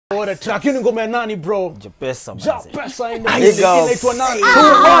what a track. You ngoma nani bro? Japesa. Japesa in the inaitwa nani?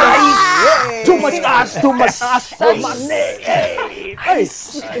 Too much ice for my neck. Hey,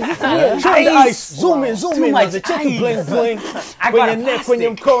 is this real? Show the ice. Zoom in. The chicken bling bling. Kwenye neck, kwenye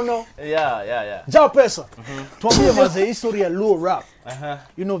mkono. Yeah. Japesa. Tuambie maze history ya Luo rap.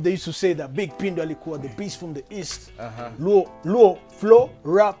 You know they used to say that Big Pindo alikuwa the beast from the east. Luo flow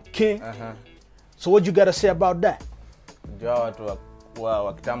rap king. So what you gotta say about that? Ndio watu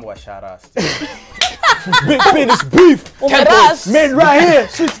wa kitambo wa Sharas. Big Pindo beef. Made right here,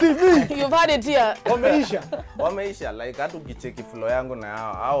 60V. You've had it here. Wameisha like hata ukicheki flow yangu na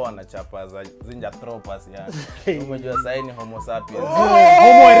hao wanachapa za zinja tropas yani. Umejua sasa ni homo sapiens.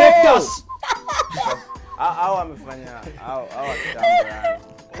 Homo erectus. Hao wamefanya hao kitambo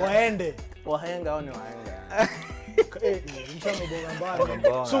yani. Wahenga hao ni wahenga.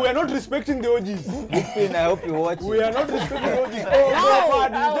 So we are not respecting the OGs. I hope you watch. We are not respecting the OGs.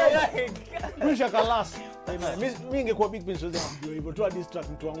 We shall last. Mimi ingekuwa Big Pin so hivyo tu distract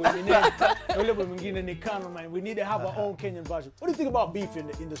mtu wangu mwenyewe. Yule mwingine ni canon man. We need to have our own Kenyan version. What do you think about beef in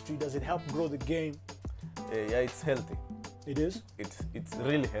the industry? Does it help grow the game? Yeah, it's healthy. It is? It's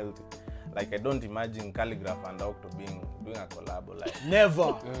really healthy. Like I don't imagine Calligraph and Octo doing a collabo like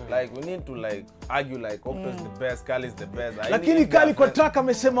never. Like we need to like argue like Octo is the best, Kali is the best. Lakini Kali kwa track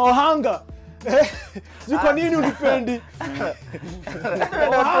amesema Ohanga. Si kwa nini unipendi?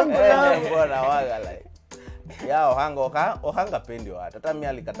 Ohanga bora waga like. Ya Ohanga pendi watu. Hata mimi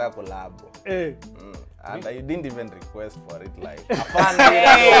alikataa collabo. And I didn't even request for it like a fan.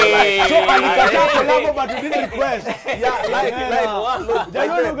 So alikataa collabo but you didn't request. Yeah,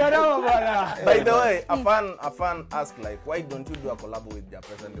 by the way, a fan asked like, why don't you do a collabo with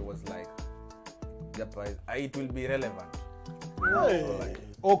Japesa? And it was like, Japesa, it will be relevant. Hey.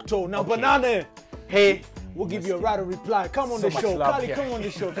 Octo number 9. Hey, we'll give you a right reply. Come on the show, Kali. Come on the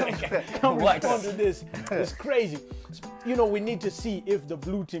show. Come respond to this. It's crazy. You know, we need to see if the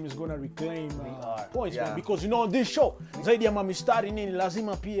blue team is gonna reclaim points, man. Because you know, on this show, zaidi ya mamistari nini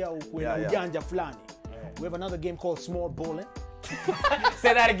lazima pia ukuwe na ujanja fulani. We have another game called Small Bowling.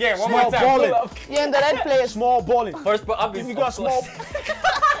 Say that again. One more time. Bowling. You're in the right place. Small bowling. First, but if you got small.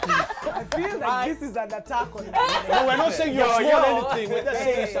 I feel like this is an attack on me. No, we're not saying you're small anything. We're just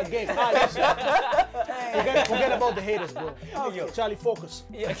saying it's a game. Forget about the haters, bro. Okay. Charlie, focus.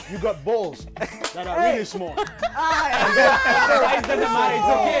 You got balls that are really small. It doesn't matter. It's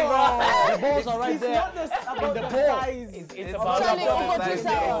okay, bro. The balls are right there. About the size. It's about the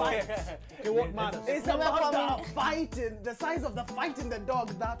size. Okay, what matters? It's about the fighting, the size of the fighting the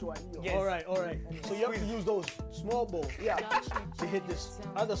dog, that one. Yes. All right. So you have to use those small balls, to hit this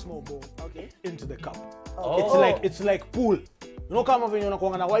other small ball, into the cup. It's like pool. You know, kama venye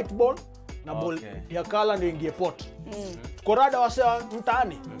unakuanga na white ball na ball ya kala ndio ingie pot. Tukorada wase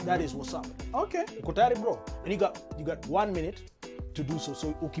mtaani. That is what's up. Okay. Uko tayari bro? And you got 1 minute to do so.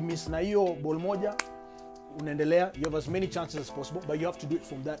 So ukimiss na hiyo ball moja unaendelea, you have as many chances as possible, but you have to do it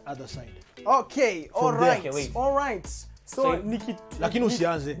from that other side. Okay, all right. So lakini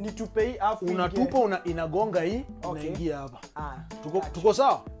usianze. Nitupei afu unatupa inagonga hii unaingia hapa. Tuko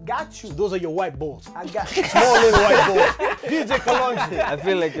sawa? Got you. So those are your white balls. I got you. Small little white balls. DJ Kalonji. I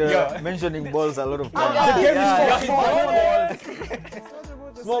feel like you're mentioning balls a lot of times. The game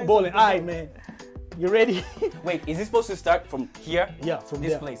is small bowling. Alright, man. You ready? Wait, is this supposed to start from here? Yeah, from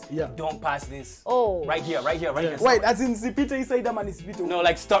this there. place. Yeah. Don't pass this. Oh. Right here. Wait, as in Sipita inside the man is Sipita. No,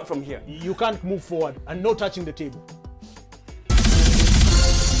 like start from here. You can't move forward and no touching the table.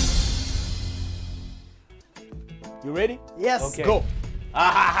 You ready? Yes. Okay. Go.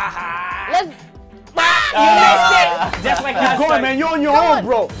 Let's. You missed it. Just like last Go on, time. man. You're on your own,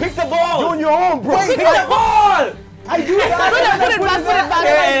 bro. Pick the ball. You're on your own, bro. Pick the ball. I do that. Put it back.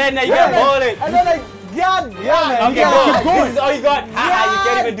 And then you can ball it. And then man. Okay, go. Keep going. This is all you got. You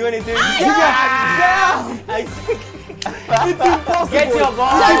can't even do anything. It's impossible. Get your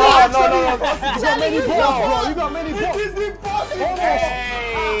ball. No. Charlie, You got many balls. It is impossible.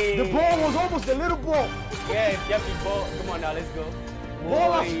 Hey. The ball was almost a little ball. Yeah, yep, ball. Come on now, let's go.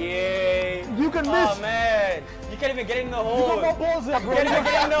 Ball Oh, us. yeah. You can miss. Oh, man. You can't even get it in the You hole. got more balls there, bro. You can't even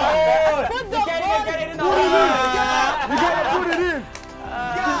get it in the hole. Put You the can't even get it in the hole. You gotta put it in.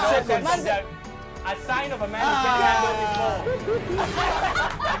 2 seconds. A sign of a man who can't handle his ball.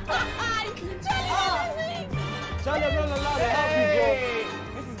 Charlie, I'm not allowed to help you, bro. Hey,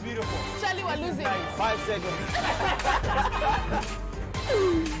 this is beautiful. Charlie, we're losing. 5 seconds.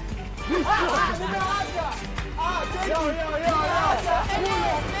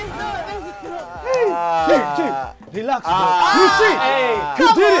 Chief, relax, bro. You see? Hey. You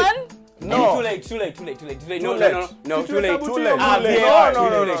did it. No. Too late. No, Too too late. late. No, No.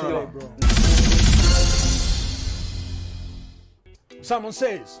 Simon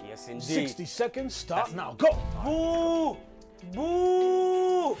says, Yes, indeed. 60 seconds, start now. Go. Boo!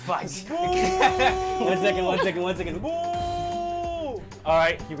 Boo! Fight. Boo! One second. Boo! All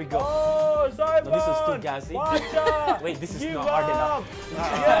right, here we go. Oh, Simon. No, this is too gassy. Wait, this is not hard enough.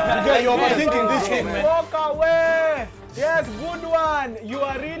 You're overthinking this game, man. Walk away. Yes, good one. You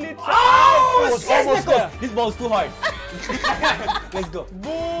are really trying. Oh, was almost there. This ball is too hard. Let's go. Boo.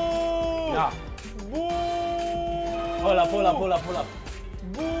 Yeah. Boo. Hold up.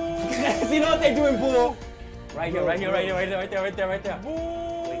 Boo. See what they're doing, boo? Right there. Boo.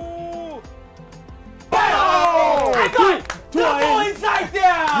 Oh! I got it! Two are Go in. inside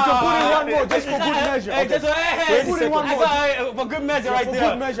there! You can put in one more just for good measure. Hey, Okay. hey, Put in one I more. got for good measure right for there.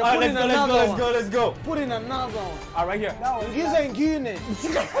 good measure. All Put right, in another let's go. Put in another one. All right, here. Giza and Guinea.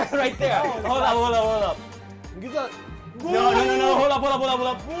 Right there. Hold up. Giza. No. Hold up.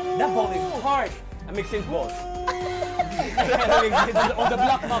 That ball is hard. I make sense balls. On the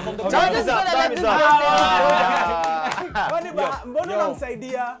black mark, on the black I'm just gonna let this person. Mbona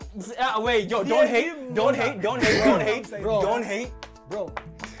unamsaidia? Wait, yo, don't hate. Bro.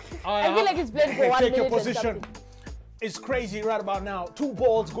 I feel like it's played for 1 Take minute your and position. something. It's crazy right about now. 2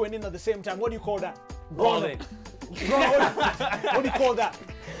 balls going in at the same time. What do you call that? Balling. What do you call that?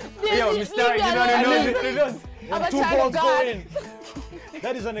 Yo, Leave Mr. me You know alone. I'm a 2 child balls of go God. in.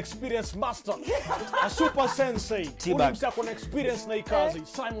 That is an experienced master. A super sensei. Put himself on experience na ikazi.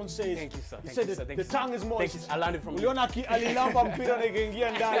 Simon says. Thank you, sir. He Thank said you, sir. the Thank you, sir. tongue is Thank moist. you. I learned from you. Uliona alilamba mpira na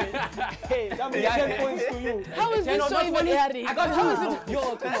ikaingia ndani. Hey, that means 10 points to you. How is this so even airy? I got How is you. it?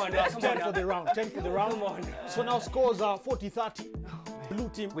 Yo, come on now. 10 for the round. 10 for the round. Come on. So now scores are 40-30. Blue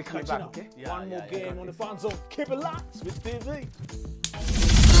team. We're coming catching back, up. okay? One more game on the fan zone. Keep it locked with TV.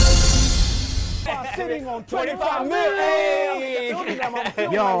 Sitting on 25 million. Hey.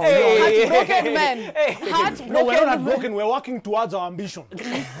 Heartbroken men. No, we're not Heartbroken men. broken. We're working towards our ambition.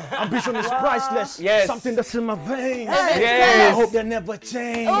 Ambition is priceless. Yes. Something that's in my veins. Yes. I hope they never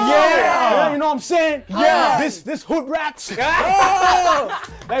change. Yeah. You know what I'm saying? Yeah. This hood rats.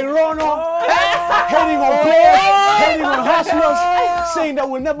 Like Ronald. Hating on players. Hating on hustlers. Saying that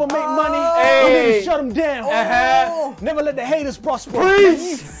we'll never make money. We need to shut them down. Never let the haters prosper.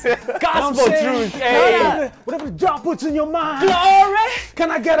 Please. Gospel truth. Hey. Whatever the job puts in your mind. Glory.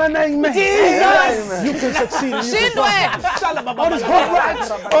 Can I get a name, man? Jesus. You can succeed. You can Shindwe. survive. All these hood rats.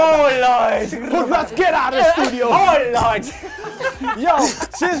 Oh, Lord. Hood rats, get out of the studio. Oh, Lord. Yo,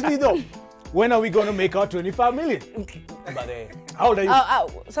 seriously though, when are we gonna make our 25 million? How old are you? Rona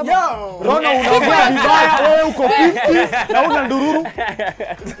unavaa vibaya, wewe uko 50 na una ndururu.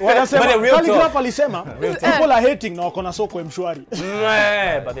 Wanasema But the real Calligraph alisema people are hating na wako na soko mshwari.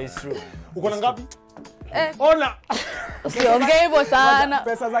 But it's true. Uko na ngapi? Ona. Usiongee hivyo sana.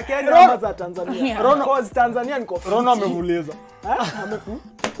 Pesa za Kenya ama za Tanzania? Rona- Cause Tanzania niko. Rona amemuuliza.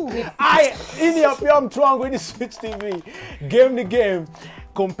 Aya, ini hapa mtu wangu ini Switch TV. Game ni game.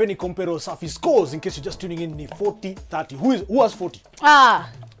 Company compero safi scores in case you're just tuning in ni 40-30. Who has 40?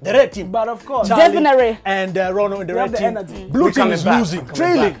 The red team. But of course. Charlie Definitely. and Rono in the We have red the team. energy. Blue We're team coming is back. losing. We're coming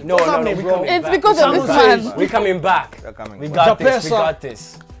Trailing. back. No, What's no, happening? we're coming It's back. because of this man. We're coming back. They're coming We back. got this. We Japesa. got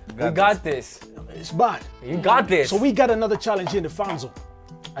this. We got this. It's bad. You got this. So we got another challenge here in the fan zone.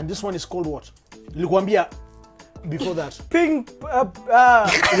 And this one is called what? Nilikwambia before that. Ping. Pin the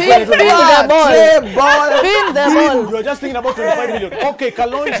ball. Pin the ball. You're just thinking about 25 million. Okay,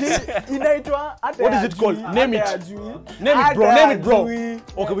 Kalonji. Inaitwa hata What is ya it called? jui, Name hata it. ya jui. Name it, bro. Hata Name ya it, bro. jui.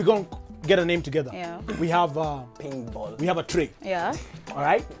 Okay, we're going to get a name together. Yeah. We have Ping ball. we have a tray. Yeah. All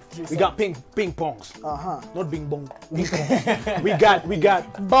right? We got ping pongs. Aha. Not bing bong. Ping pong. we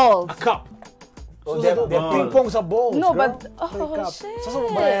got Balls. a cup. Oh, So they're the ping balls. pongs are balls. No, girl. but oh shit.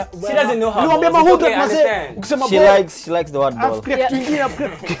 She doesn't know how. Nilikwambia balls. mahudu It's okay, I mazee. understand. Ukisema She ball, likes the word ball. I've crept Yeah. twingine, I've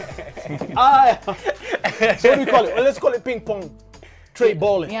crept. Ah. So what do we call it? Well, let's call it ping pong. Tray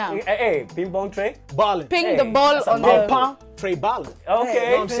balling. Yeah. Hey, ping pong tray. Balling. Ping Hey, the ball that's a on Ping the. pong, tray balling. Okay. You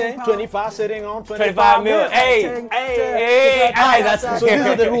know what I'm saying? 25 sitting on 25 mil. Hey, Ting, hey, ting, hey. ting, Aye, that's So these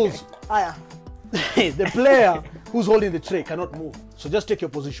are the rules. Aya. The player who's holding the tray cannot move. So just take your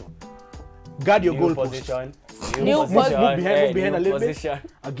position. Guard your New goal post. position. New Move behind, Hey, move behind new a little position.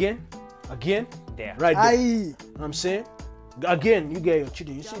 bit. Again. There. Right there. Ai. You know what I'm saying? Again, you get your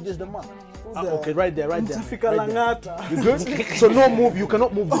cheating. You see this the mark. Okay, right there. Mtifika Right there. Langata. You good? So no move. You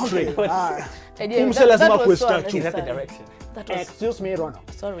cannot move the tray. That lazima was kuwe so statue. Is that the unnecessary. direction? That was Excuse me,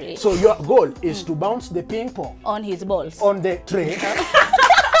 Ronald. sorry. So your goal is to bounce the ping pong On his balls. on the tray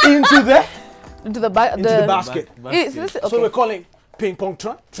into the Into the basket. Is this, So we're okay. calling ping pong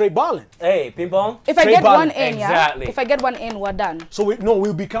tray balling. Hey, ping pong. If I Trade get ball. one in, yeah. Exactly. If I get one in, we're done. So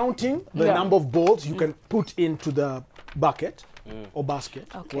we'll be counting the Yeah. number of balls you can put into the bucket or basket,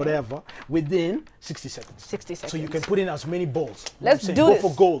 Okay. whatever, within 60 seconds. 60 seconds. So you can put in as many balls. Let's I'm saying, do go this.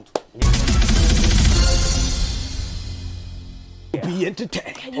 for gold. Be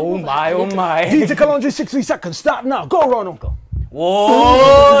entertained. Oh my, oh my. DJ Kalonji, 60 seconds. Start now. Go, Ronald. Go.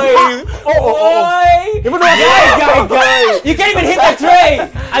 Whoa! Even though Guy. You can't even hit the tray.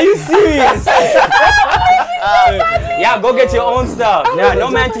 Are you serious? Yeah, go get your own stuff. Yeah, no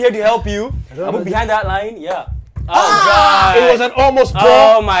man here to help you. I'll be behind that line. Yeah. Oh God. It was an almost, bro.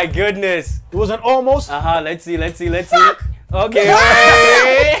 Oh my goodness. It was an almost. Let's see. Okay.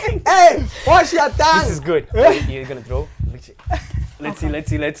 Wait. Hey, wash your tongue. This is good. You're gonna throw. Let's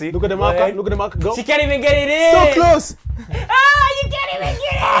see. Look at the marker. ahead. Look at the marker. Go. She can't even get it in. So close. You can't even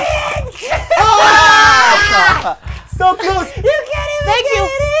get it in. So close. You can't even Thank get you. it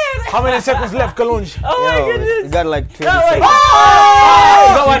in. How many seconds left, Kalonji? Oh my goodness. You got like 20 Oh, wait.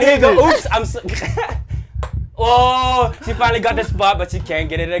 seconds. Go on, here you go. Oops, I'm so. Oh, she finally got the spot, but she can't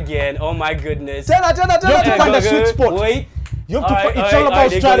get it again. Oh my goodness. You have to find a sweet spot. Wait. You have to find. It's all about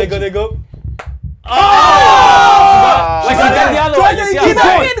They strategy. go. Oh! Wait, she got the other one. You see how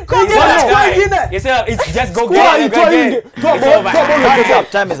You see how it's just go get it. It's over.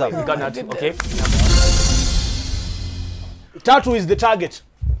 Time is up. You got nothing. Okay. Tatu is the target.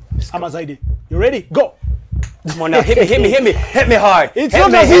 Amazaidi. You ready? Go. Come on now, hit me hard. It's hit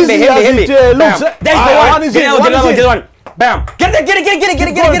not me, as hit me, easy hit me, as hit me. it Bam. looks. There you go. One is in, Get one is in. it on. Bam. Get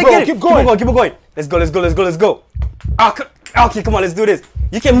it. Keep going. Keep going. Let's go. Okay, come on, let's do this.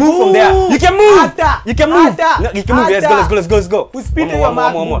 You can move from there. You can move. Ada. You can move. Ada. No, you can move. Let's go. Who's speaking One your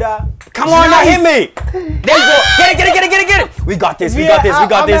mouth, more. Buddha? Come on now, hit me. There you go. Get it. We got this. I'm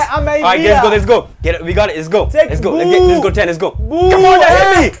Alright, let's go. Get it. We got it. Let's go. Take Let's go. boo. Let's go 10. Let's go. Boo. Come on now,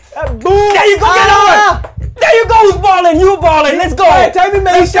 hit me. Boom. There you go. Get on. There you go. Who's balling? You balling. Let's go. Tell me,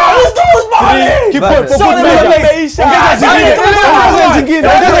 Maisha. Let's go. Who's balling? Keep But- going. Show them in their face. Shove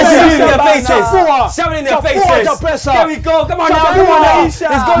it in their faces. Japesa. There we go. Come on now. Japesa. Come on now.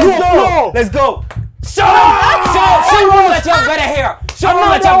 Aisha. Let's go. Show them that you have better hair. Show them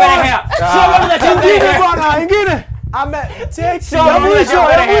that you have better hair. Show them that you have better hair. Ingine. Take Show them that you have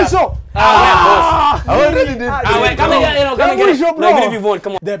better hair. Mwisho. I already did. went. Come and get it. Come and get it. Mwisho, No, bro. even if you want.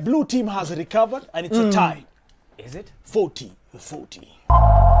 Come on. The blue team has recovered and it's a tie. Is it? 40-40.